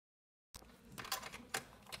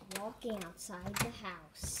walking outside the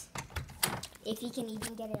house. If he can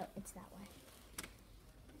even get it up, it's that way.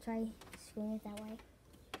 Try swing it that way.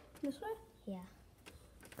 This way? Yeah.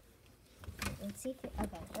 Let's see if it,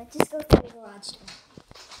 okay, let's just go through the garage door.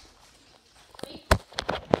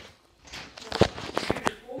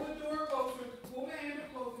 Pull the door closer, pull the handle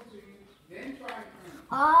closer to you, then try and turn it.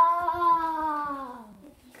 Oh!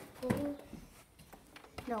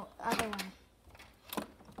 No, other one.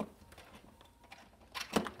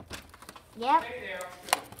 Yep. Stay there.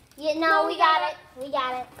 Yeah, no, we got it. We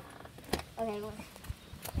got it. Okay, look.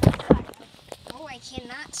 Oh, I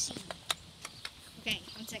cannot see. Okay,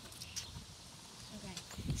 1 second. Okay,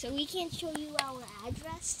 so we can't show you our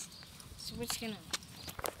address, so we're just gonna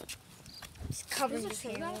cover Does the it show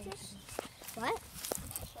the camera. address? What?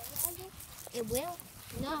 Show the address? It will?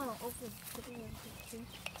 No, over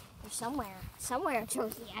somewhere. Somewhere it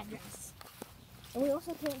shows the address. And we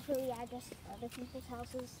also can't show the address of other people's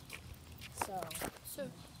houses. So,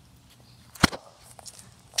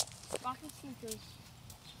 Rocky sneakers.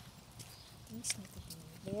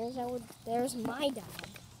 there's my dog.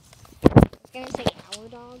 I was gonna say our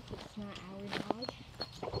dog, but it's not our dog.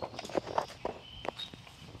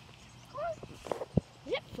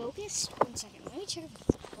 Is it focused? 1 second, let me check if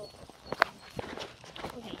it's focused.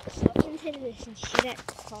 Okay, so up into this and shoot at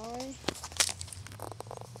the car.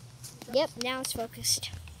 Yep, now it's focused.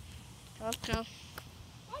 Oh, no.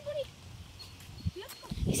 Hi, buddy.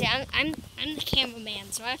 You see, I'm the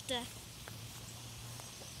cameraman, so I have to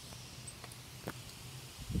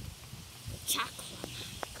talk from.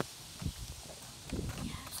 He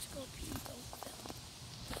has to go pee,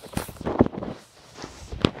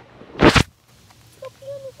 Go pee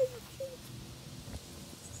on the baby tree.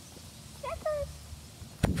 Steppers.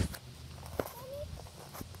 Mommy.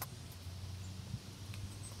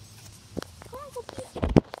 Come on, go pee.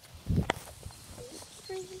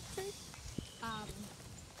 Crazy tree. I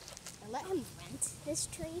let him rent this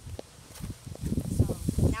tree, so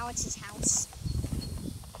now it's his house.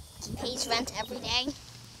 He pays rent every day.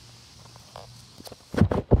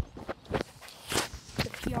 To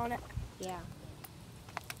pee on it. Yeah.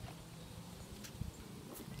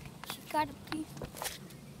 She gotta pee.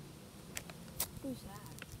 Who's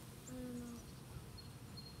that? I don't know.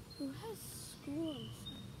 Who has school on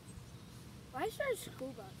Sunday? Why is there a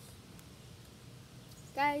school bus?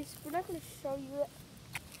 Guys, we're not gonna show you it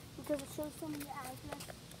because it shows so many address.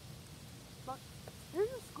 But there's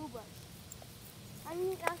a school bus. I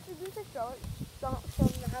mean, after this I show it, don't show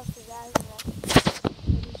them the house's address.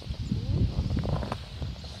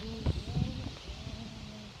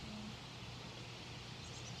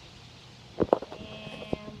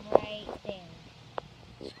 And right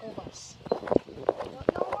there. School bus.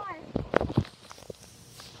 Don't know why.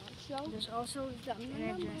 Show. There's also the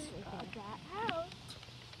Number address of right there. that house.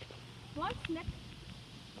 What's next?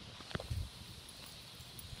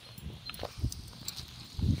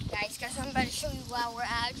 Guys, I'm about to show you our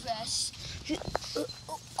address.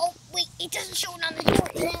 Oh, wait, it doesn't show it on the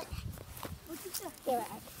door. What's it say? Here,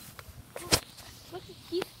 What's it?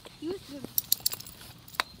 He was good.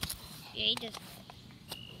 yeah, he does.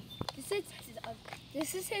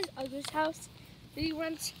 This is his other's house. He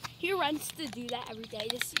rents to do that every day.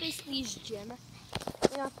 This is basically his gym.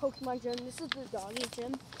 Not Pokemon gym. This is the doggy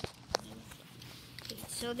gym.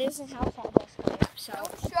 So there's a house address there. So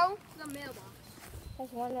Don't show the mailbox. you guys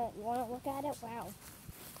wanna look at it? Wow.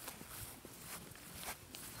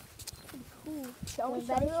 Cool. Show We me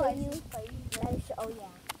better your show license you. plate. Oh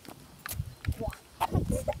yeah. Wow.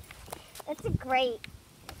 That's a great.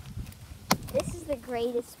 This is the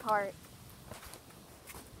greatest part.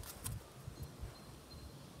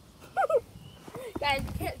 Guys,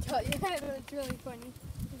 I can't tell you. It's really funny.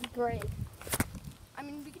 It's great. I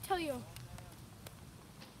mean, we can tell you.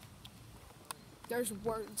 There's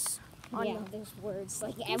words. on Yeah, them. there's words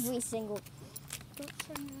like every single. Don't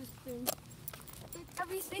send me this thing.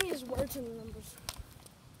 Everything is words and numbers.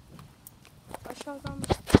 I showed them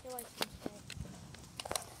your license plate.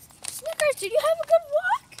 Snickers, did you have a good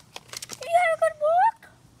walk? Did you have a good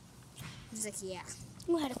walk? He's like, yeah.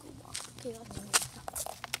 You had a good walk. Okay, let's go.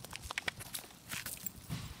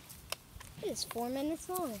 It is 4 minutes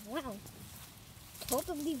long. Wow. Told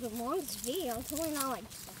to leave the longest video. It's only not like.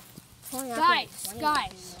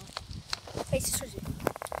 Guys. Hey, sisters.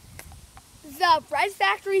 The bread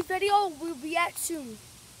factory video will be out soon.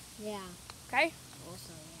 Yeah. Okay?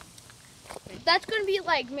 Also, yeah. That's gonna be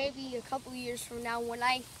like maybe a couple years from now when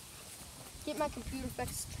I get my computer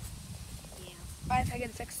fixed. Yeah. Or if I get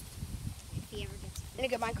it fixed. If he ever gets. And I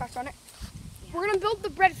get Minecraft on it. Yeah. We're gonna build the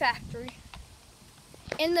bread factory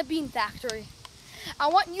and the bean factory. I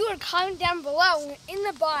want you to comment down below in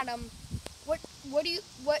the bottom. What do you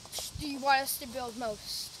want us to build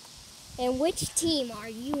most? And which team are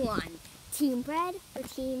you on? Team bread or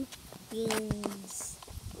team beans?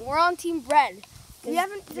 We're on Team Bread. We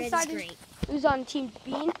haven't Bread's decided great. who's on Team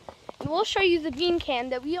Bean, and we'll show you the bean can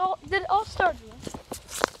that it all started with.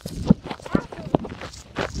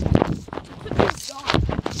 Put this on.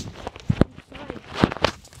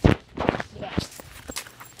 Yeah.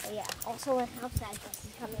 Oh, yeah. Also, a house address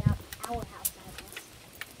is coming out. Our house address.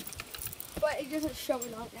 But it doesn't show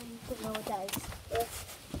it on anything. No, it does.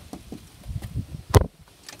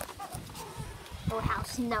 Our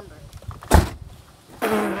house number.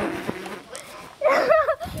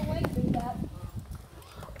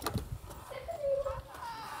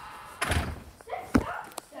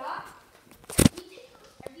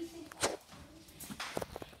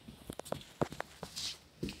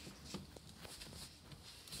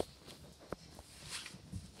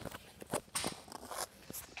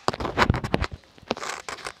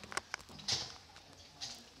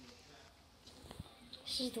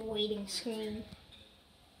 This is the waiting screen.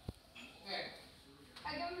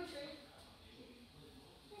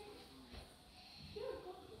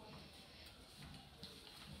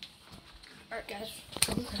 Alright, guys.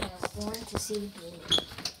 I want to see beans.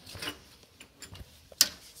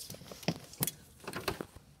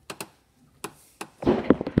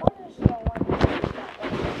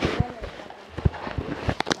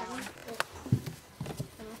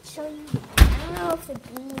 I'll show you. I don't know if the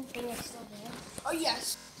bean thing is still there. Oh,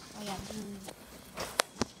 yes. Oh yeah, beans.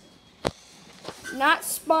 Not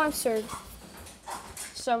sponsored.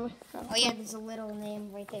 So, Oh yeah, there's a little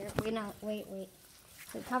name right there. We're gonna wait.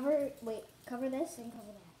 So cover this and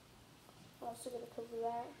cover that. I'm also going to cover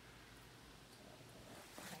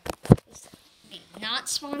that. Not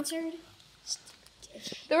sponsored.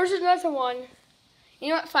 There's another one. You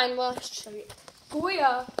know what? Fine. Well, let's show you.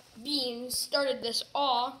 Goya Beans started this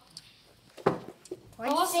all. Why'd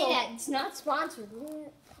you Also- say that? It's not sponsored.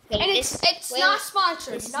 And it's not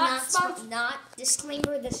sponsored. It's Not sponsored. Not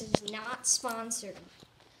disclaimer. This is not sponsored.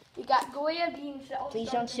 We got Goya Beans. That all Please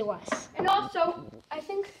started. don't sue us. And also, I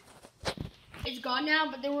think it's gone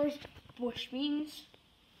now, but there was bush beans.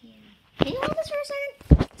 Can you hold this for a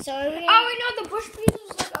second? So are we gonna, Oh, wait, no, the bush beans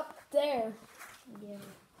was like up there. yeah.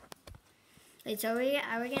 Wait, so are we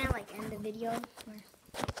gonna like end the video?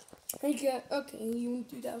 Okay, you want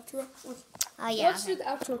to do the outro? Yeah. Let's do the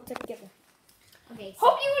outro together. Okay.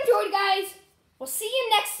 Hope you enjoyed, guys. We'll see you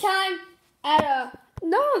next time at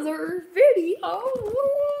another video.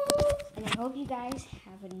 And I hope you guys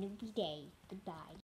have a newbie day. Goodbye.